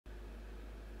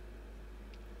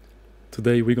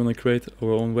Today we're gonna create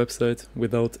our own website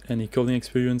without any coding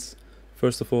experience.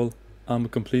 First of all, I'm a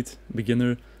complete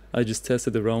beginner. I just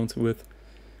tested around with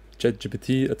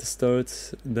ChatGPT at the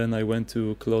start, then I went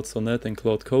to Claude Sonnet and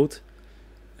Claude Code,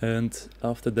 and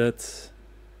after that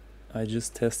I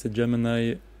just tested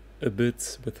Gemini a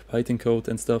bit with Python code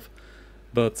and stuff,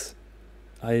 but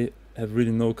I have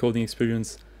really no coding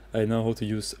experience. I know how to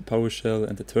use PowerShell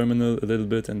and the terminal a little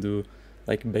bit and do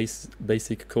like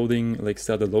basic coding, like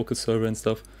start a local server and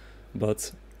stuff,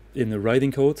 but in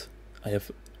writing code I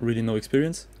have really no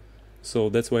experience. So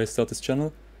that's why I start this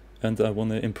channel, and I want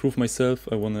to improve myself.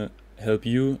 I want to help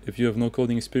you if you have no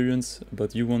coding experience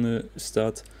but you want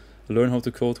to learn how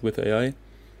to code with AI,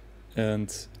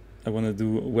 and I want to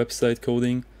do website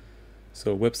coding,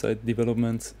 so website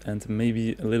development and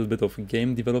maybe a little bit of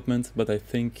game development, but I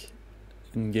think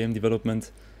in game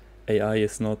development AI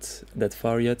is not that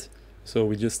far yet. So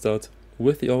we just start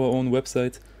with our own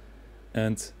website,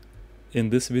 and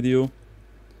in this video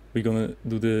we're gonna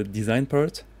do the design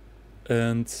part,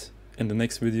 and in the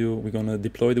next video we're gonna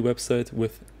deploy the website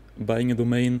with buying a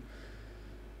domain,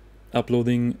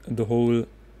 uploading the whole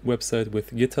website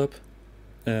with GitHub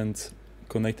and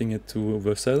connecting it to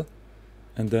Vercel,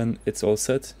 and then it's all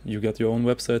set. You got your own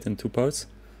website in 2 parts.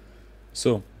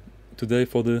 So today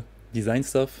for the design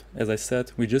stuff, as I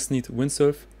said, we just need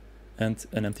Windsurf and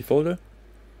an empty folder.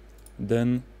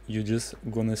 Then you just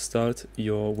gonna start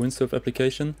your Windsurf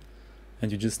application,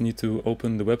 and you just need to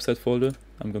open the website folder.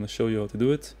 I'm gonna show you how to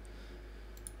do it.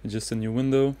 Just a new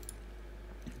window,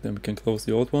 then we can close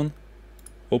the old one,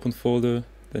 open folder,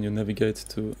 then you navigate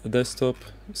to a desktop,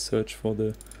 search for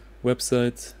the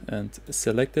website and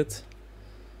select it,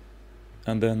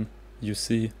 and then you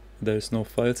see there's no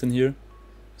files in here,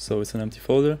 so it's an empty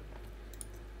folder.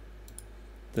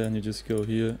 Then you just go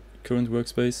here, current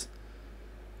workspace,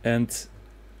 and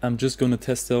I'm just gonna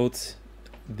test out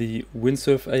the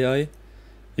Windsurf AI.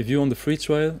 If you're on the free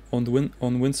trial on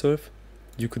Windsurf,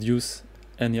 you could use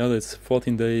any other. It's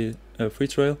 14-day free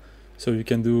trial, so you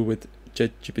can do with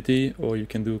ChatGPT or you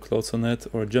can do Claude Sonnet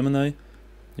or Gemini.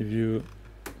 If you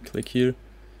click here,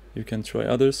 you can try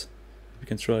others. You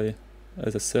can try,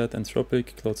 as I said,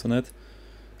 Anthropic, Claude Sonnet,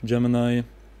 Gemini,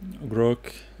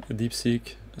 Grok,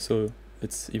 DeepSeek, so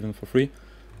it's even for free.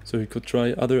 So you could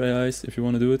try other AIs if you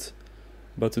want to do it,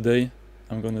 but today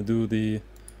I'm gonna do the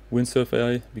Windsurf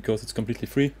AI because it's completely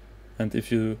free, and if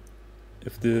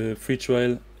the free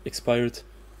trial expired,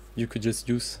 you could just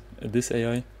use this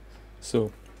AI.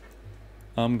 So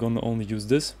I'm gonna only use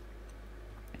this.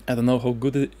 I don't know how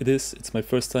good it is, it's my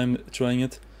first time trying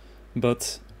it,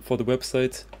 but for the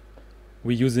website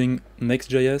we're using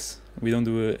Next.js. We don't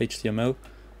do HTML,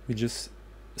 we just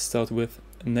start with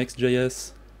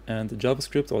Next.js and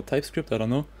JavaScript or Type-Script, I don't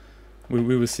know.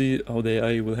 We will see how the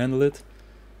AI will handle it,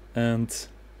 and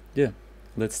yeah,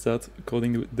 let's start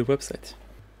coding the website.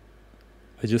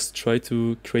 I just tried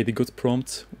to create a good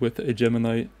prompt with a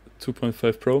Gemini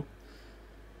 2.5 Pro.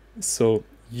 So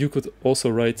you could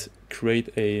also create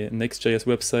a Next.js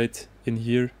website in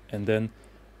here and then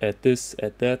add this,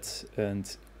 add that,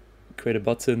 and create a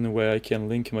button where I can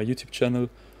link my YouTube channel,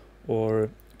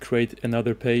 or create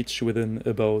another page with an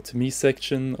About Me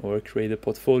section, or create a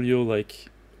portfolio like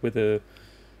with a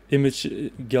image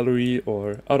gallery,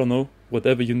 or I don't know,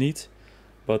 whatever you need.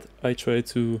 But I try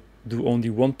to do only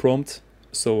one prompt,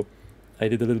 so I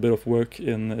did a little bit of work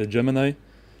in Gemini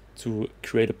to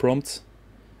create a prompt,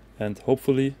 and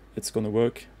hopefully it's gonna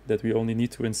work, that we only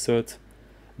need to insert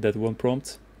that one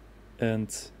prompt,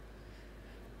 and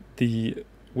the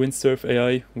Windsurf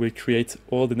AI will create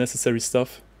all the necessary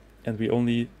stuff, and we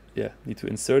only need to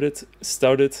insert it,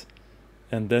 start it,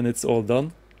 and then it's all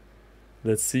done.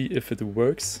 Let's see if it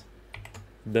works.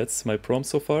 That's my prompt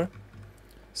so far.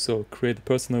 So create a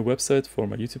personal website for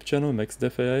my YouTube channel,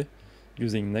 MaxDevAI,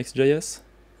 using Next.js.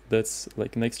 That's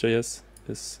like Next.js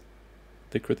is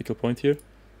the critical point here.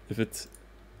 If it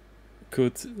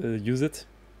could use it,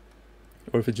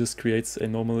 or if it just creates a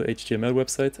normal HTML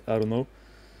website, I don't know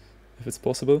if it's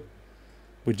possible.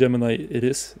 With Gemini it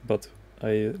is, but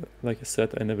like I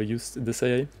said, I never used this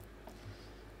AI.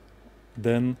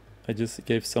 Then I just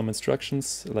gave some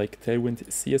instructions like Tailwind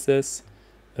CSS,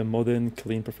 a modern,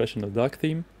 clean, professional dark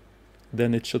theme.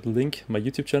 Then it should link my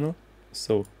YouTube channel.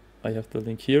 So I have the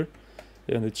link here,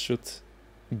 and it should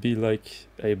be like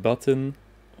a button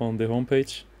on the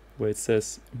homepage where it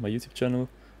says my YouTube channel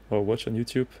or watch on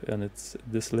YouTube, and it's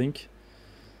this link.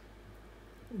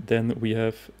 Then we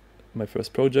have my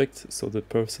first project, so the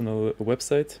personal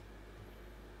website,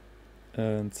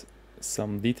 and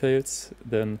some details.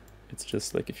 Then it's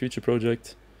just like a future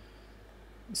project,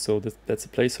 so that's a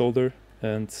placeholder,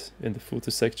 and in the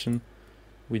footer section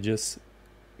we just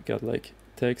got like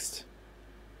text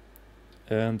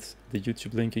and the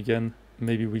YouTube link again.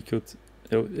 Maybe we could,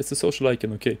 oh, it's a social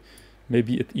icon, okay.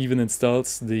 Maybe it even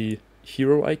installs the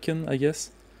hero icon, I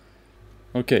guess.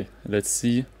 Okay, let's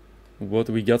see what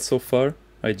we got so far.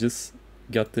 I just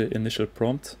got the initial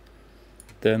prompt.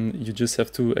 Then you just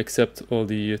have to accept all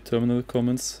the terminal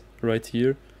comments right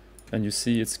here. And you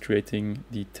see it's creating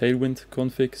the Tailwind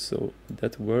config, so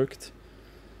that worked.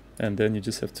 And then you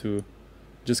just have to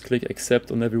just click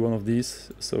accept on every one of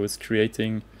these. So it's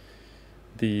creating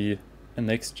the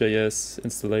Next.js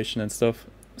installation and stuff.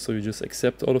 So you just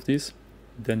accept all of these.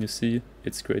 Then you see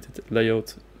it's created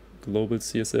layout, global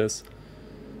CSS,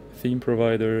 theme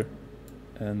provider,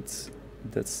 and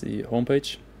that's the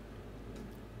homepage.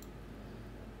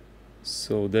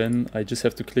 So then I just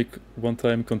have to click one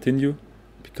time continue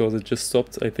because it just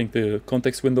stopped. I think the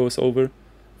context window is over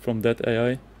from that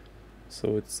AI.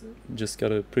 So it's just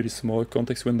got a pretty small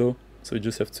context window. So you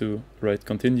just have to write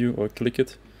continue or click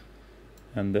it,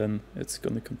 and then it's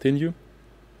gonna continue.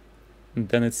 And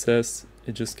then it says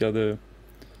it just got a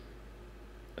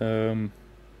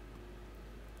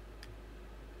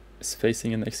is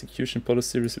facing an execution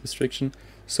policy restriction.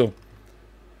 So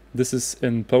this is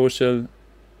in PowerShell,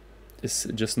 is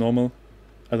just normal.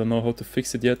 I don't know how to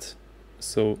fix it yet.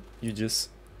 So you just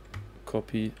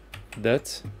copy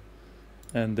that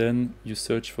and then you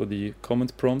search for the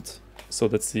command prompt. So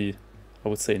that's the, I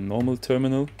would say, normal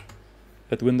terminal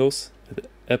at Windows. At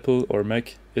Apple or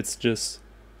Mac, it's just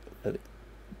a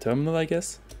terminal, I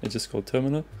guess. It's just called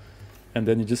terminal. And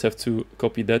then you just have to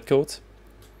copy that code.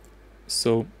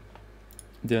 So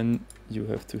then you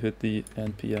have to hit the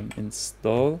npm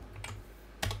install.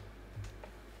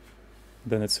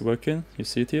 Then it's working, you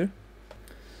see it here.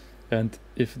 And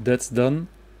if that's done,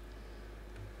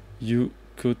 you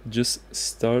could just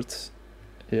start.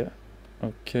 Yeah,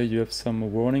 okay, you have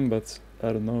some warning, but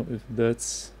I don't know if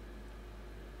that's,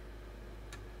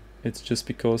 it's just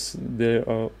because there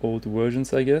are old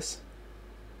versions, I guess.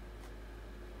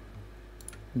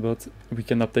 But we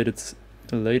can update it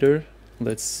later.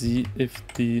 Let's see if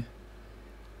the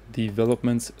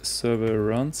development server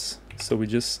runs. So we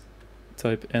just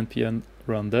type npm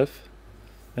run dev,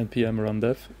 npm run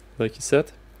dev, like you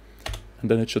said, and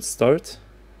then it should start.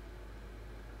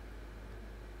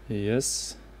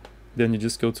 Yes. Then you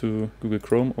just go to Google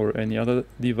Chrome or any other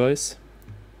device.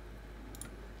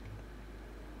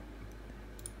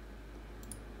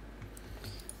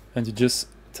 And you just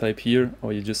type here,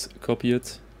 or you just copy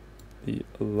it, the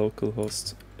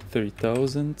localhost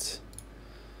 3000.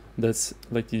 That's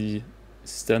like the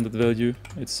standard value,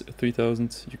 it's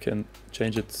 3000. You can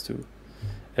change it to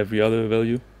every other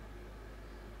value.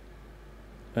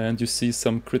 And you see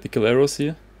some critical errors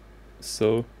here.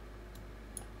 So,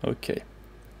 okay.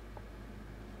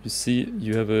 You see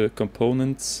you have a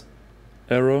components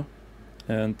error,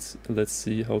 and let's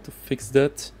see how to fix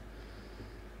that.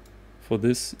 For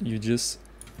this, you just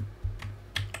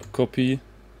copy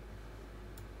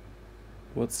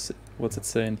what's it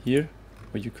saying here,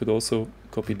 or you could also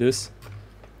copy this.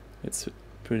 It's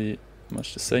pretty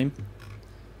much the same.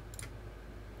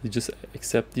 You just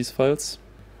accept these files,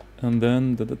 and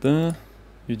then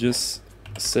you just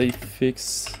say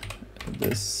fix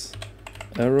this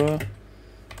error.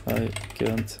 I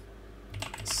can't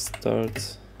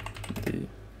start the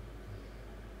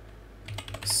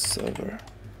server.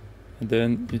 And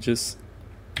then you just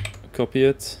copy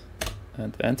it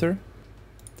and enter.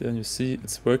 Then you see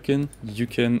it's working. You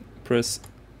can press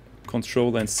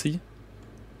Ctrl and C,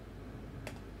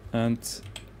 and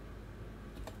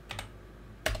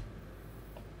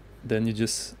then you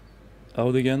just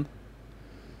out again.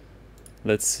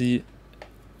 Let's see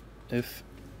if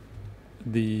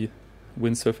the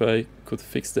Windsurf Ai could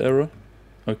fix the error.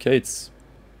 Okay, it's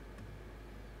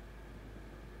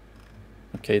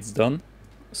done.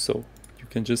 So you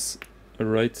can just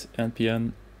write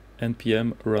npm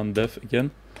run dev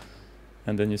again,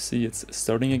 and then you see it's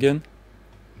starting again.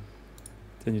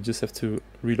 Then you just have to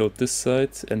reload this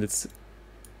side, and it's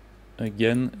a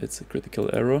critical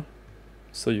error,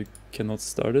 so you cannot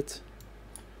start it.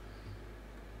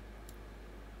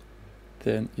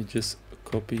 Then you just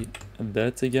copy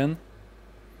that again,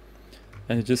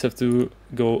 and you just have to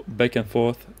go back and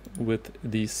forth with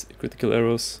these critical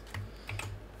errors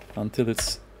until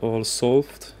it's all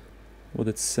solved. What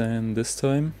it's saying this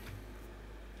time.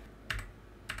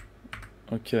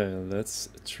 Okay, let's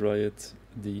try it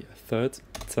the third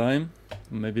time.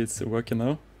 Maybe it's working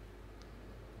now.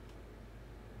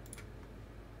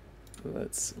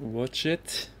 Let's watch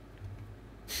it.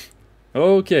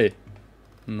 Okay,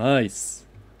 nice.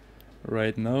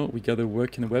 Right now we got a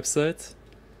working website.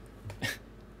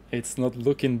 it's not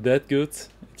looking that good.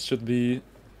 It should be,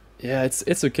 yeah,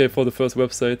 it's okay for the first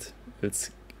website.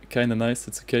 It's kind of nice,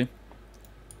 it's okay.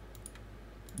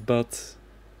 But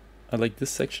I like this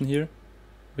section here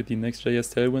with the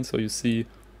Next.js Tailwind, so you see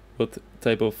what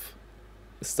type of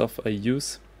stuff I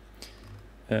use.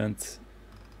 And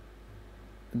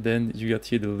then you got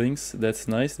here the links. That's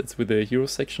nice. That's with the hero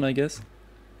section, I guess.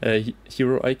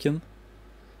 Hero icon.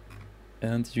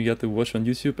 And you got the watch on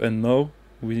YouTube. And now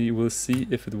we will see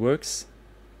if it works.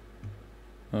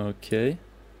 Okay.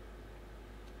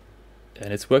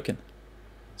 And it's working.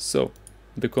 So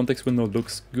the context window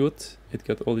looks good. It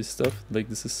got all this stuff. Like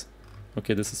this is,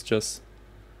 okay, this is just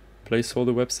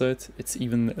placeholder website. It's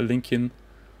even linking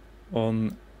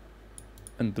on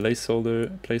and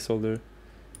placeholder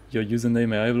your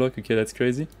username AI block. Okay, that's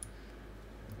crazy.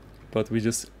 But we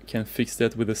just can fix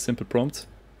that with a simple prompt.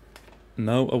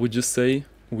 Now I would just say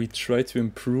we try to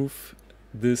improve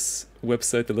this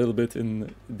website a little bit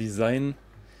in design.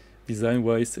 Design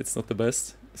wise, it's not the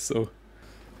best. So,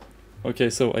 okay,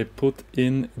 so I put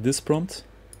in this prompt.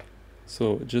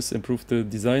 So just improve the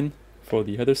design for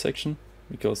the header section,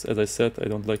 because as I said, I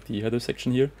don't like the header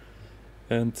section here.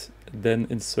 And then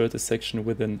insert a section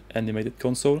with an animated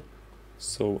console.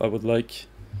 So I would like,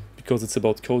 because it's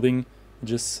about coding,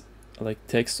 just like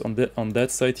text on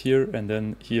that side here, and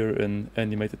then here an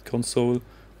animated console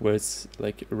where it's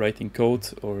like writing code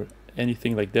or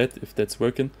anything like that. If that's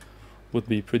working, would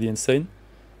be pretty insane.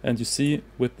 And you see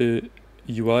with the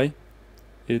UI,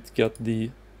 it got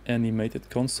the animated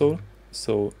console.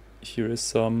 So here is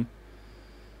some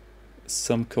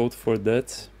code for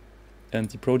that. And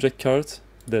the project card,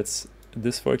 that's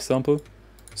this, for example.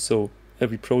 So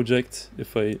every project,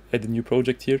 if I add a new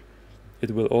project here,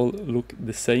 it will all look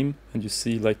the same, and you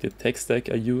see like the tech stack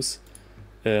I use,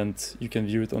 and you can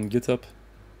view it on GitHub.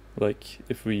 Like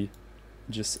if we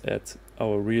just add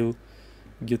our real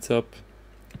GitHub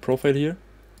profile here,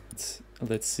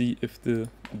 let's see if the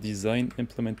design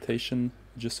implementation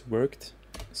just worked.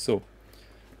 So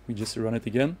we just run it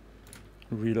again,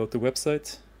 reload the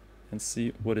website, and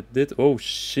see what it did. Oh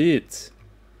shit!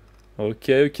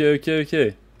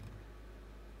 Okay.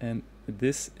 And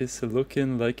this is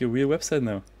looking like a real website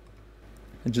now.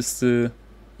 And just the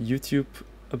YouTube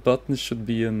button should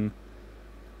be in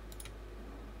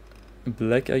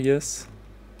black, I guess.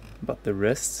 But the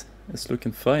rest is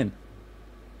looking fine.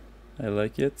 I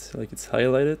like it, like it's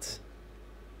highlighted.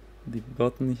 The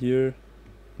button here,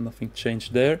 nothing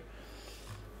changed there.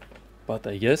 But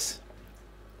I guess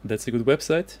that's a good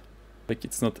website. Like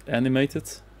it's not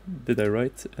animated. Did I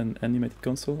write an animated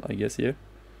console? I guess yeah.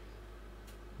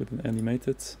 With an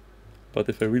animated. But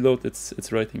if I reload,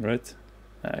 it's writing, right?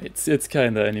 It's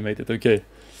kinda animated. Okay,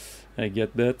 I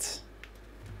get that.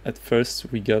 At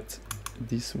first we got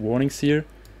these warnings here,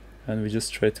 and we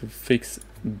just try to fix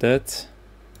that.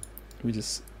 We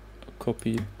just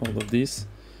copy all of these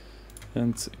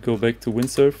and go back to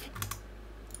Windsurf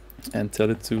and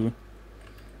tell it to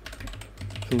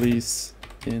please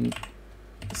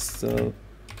install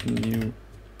new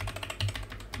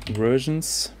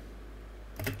versions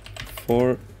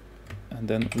for, and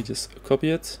then we just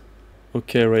copy it.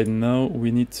 Okay, right now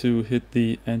we need to hit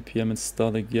the npm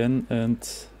install again, and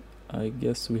I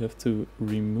guess we have to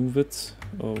remove it.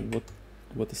 Or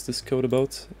what is this code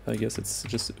about? I guess it's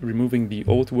just removing the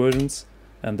old versions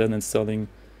and then installing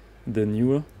the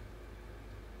newer.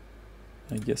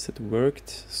 I guess it worked,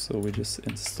 so we just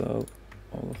install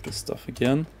all of this stuff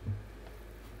again.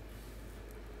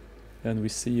 And we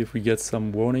see if we get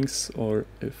some warnings or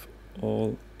if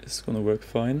all is gonna work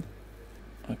fine.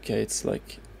 Okay, it's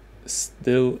like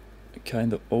still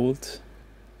kind of old.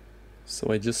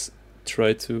 So I just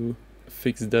try to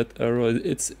fix that error.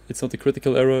 It's not a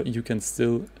critical error. You can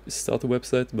still start a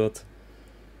website, but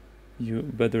you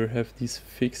better have these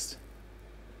fixed.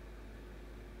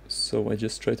 So I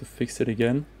just try to fix it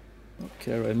again.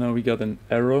 Okay, right now we got an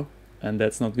error, and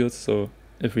that's not good. So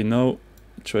if we now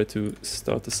try to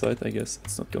start the site, I guess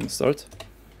it's not gonna start.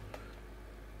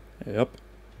 Yep.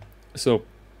 So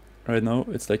right now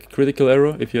it's like critical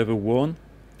error. If you have a warn,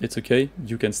 it's okay.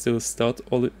 You can still start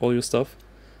all your stuff,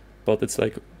 but it's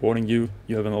like warning you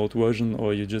have an old version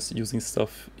or you're just using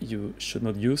stuff you should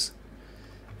not use.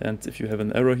 And if you have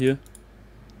an error here,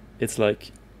 it's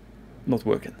like not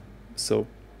working. So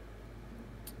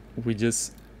we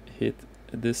just hit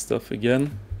this stuff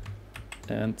again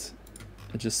and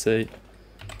just say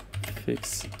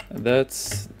fix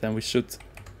that. Then we should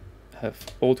have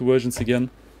old versions again.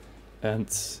 And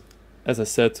as I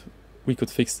said, we could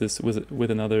fix this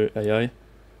with another AI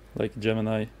like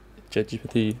Gemini,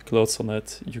 ChatGPT, Claude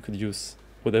Sonnet. You could use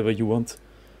whatever you want.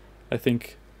 I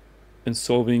think in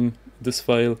solving this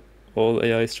file, all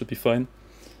AIs should be fine.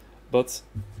 But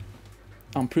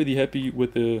I'm pretty happy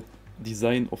with the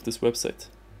design of this website.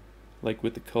 Like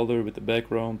with the color, with the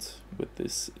background, with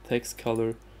this text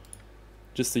color.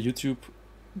 Just the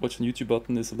watch on YouTube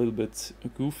button is a little bit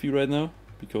goofy right now,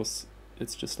 because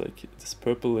it's just like this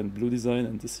purple and blue design,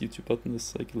 and this YouTube button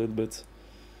is like a little bit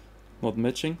not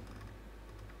matching.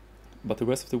 But the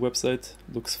rest of the website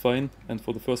looks fine, and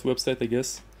for the first website, I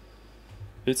guess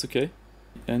it's okay.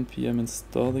 npm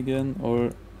install again,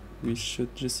 or we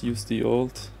should just use the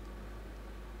old.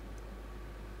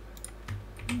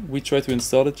 We try to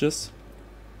install it just.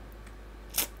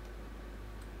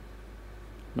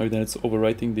 Maybe then it's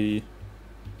overwriting the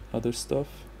other stuff.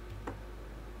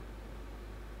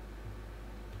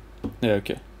 Yeah,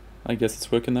 okay. I guess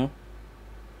it's working now.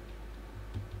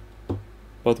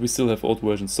 But we still have old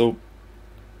versions. So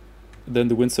then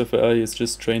the Windsurf AI is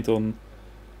just trained on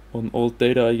old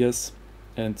data, I guess.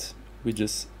 And we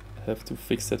just have to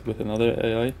fix that with another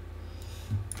AI.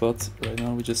 But right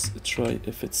now we just try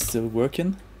if it's still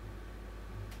working.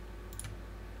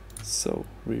 So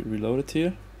we reload it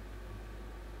here.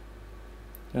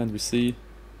 And we see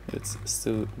it's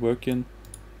still working.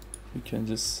 We can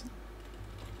just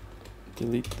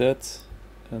delete that,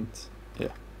 and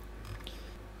yeah.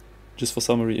 Just for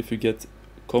summary, if you get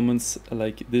comments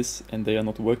like this and they are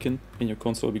not working in your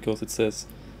console because it says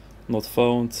not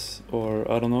found, or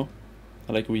I don't know,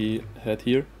 like we had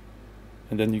here,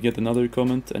 and then you get another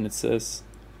comment and it says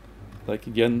like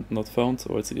again not found,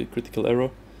 or it's a critical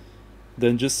error,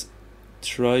 then just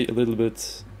try a little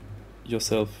bit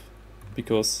yourself,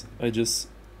 because I just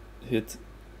hit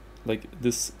like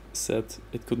this, said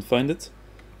it couldn't find it,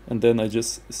 and then I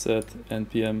just said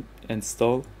npm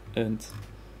install, and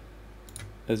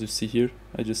as you see here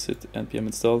I just hit npm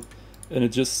install and it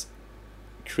just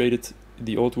created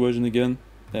the old version again,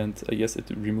 and I guess it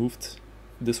removed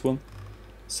this one.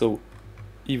 So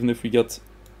even if we got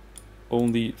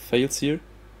only fails here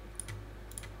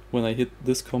when I hit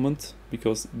this comment,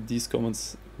 because these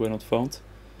comments were not found,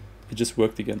 it just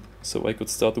worked again. So I could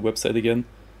start the website again,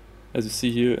 as you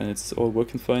see here, and it's all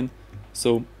working fine.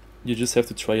 So you just have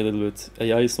to try a little bit.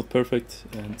 AI is not perfect,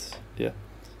 and yeah,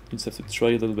 you just have to try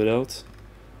a little bit out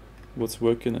what's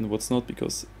working and what's not,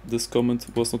 because this comment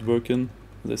was not working.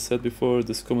 As I said before,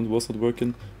 this comment was not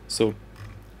working, so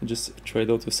just try it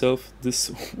out yourself.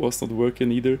 This was not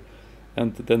working either,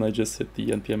 and then I just hit the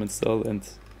npm install and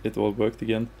it all worked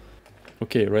again.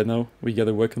 Okay, right now we got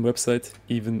a working website,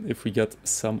 even if we got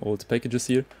some old packages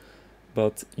here,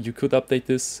 but you could update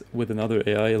this with another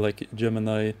AI like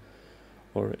Gemini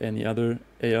or any other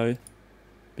AI,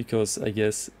 because I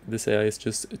guess this AI is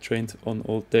just trained on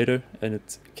old data and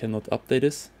it cannot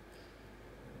update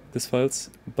these files,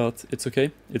 but it's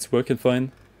okay, it's working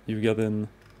fine. You got a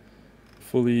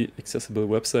fully accessible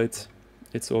website,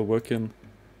 it's all working.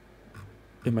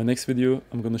 In my next video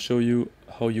I'm gonna show you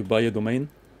how you buy a domain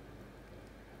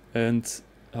and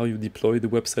how you deploy the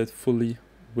website fully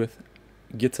with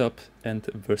GitHub and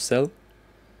Vercel,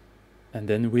 and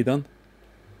then we're done.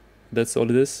 That's all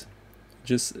it is.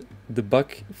 Just the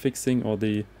bug fixing, or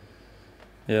the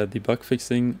bug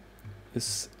fixing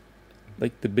is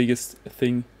like the biggest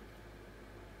thing,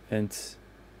 and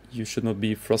you should not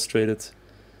be frustrated.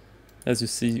 As you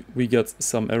see, we got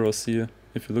some errors here.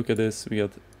 If you look at this, we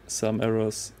got some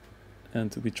errors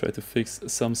and we try to fix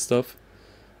some stuff,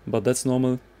 but that's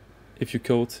normal if you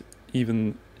code,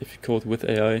 even if you code with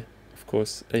AI. Of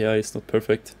course, AI is not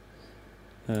perfect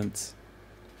and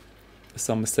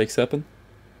some mistakes happen.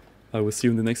 I will see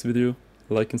you in the next video.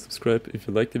 Like and subscribe if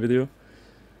you liked the video,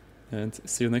 and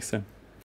see you next time.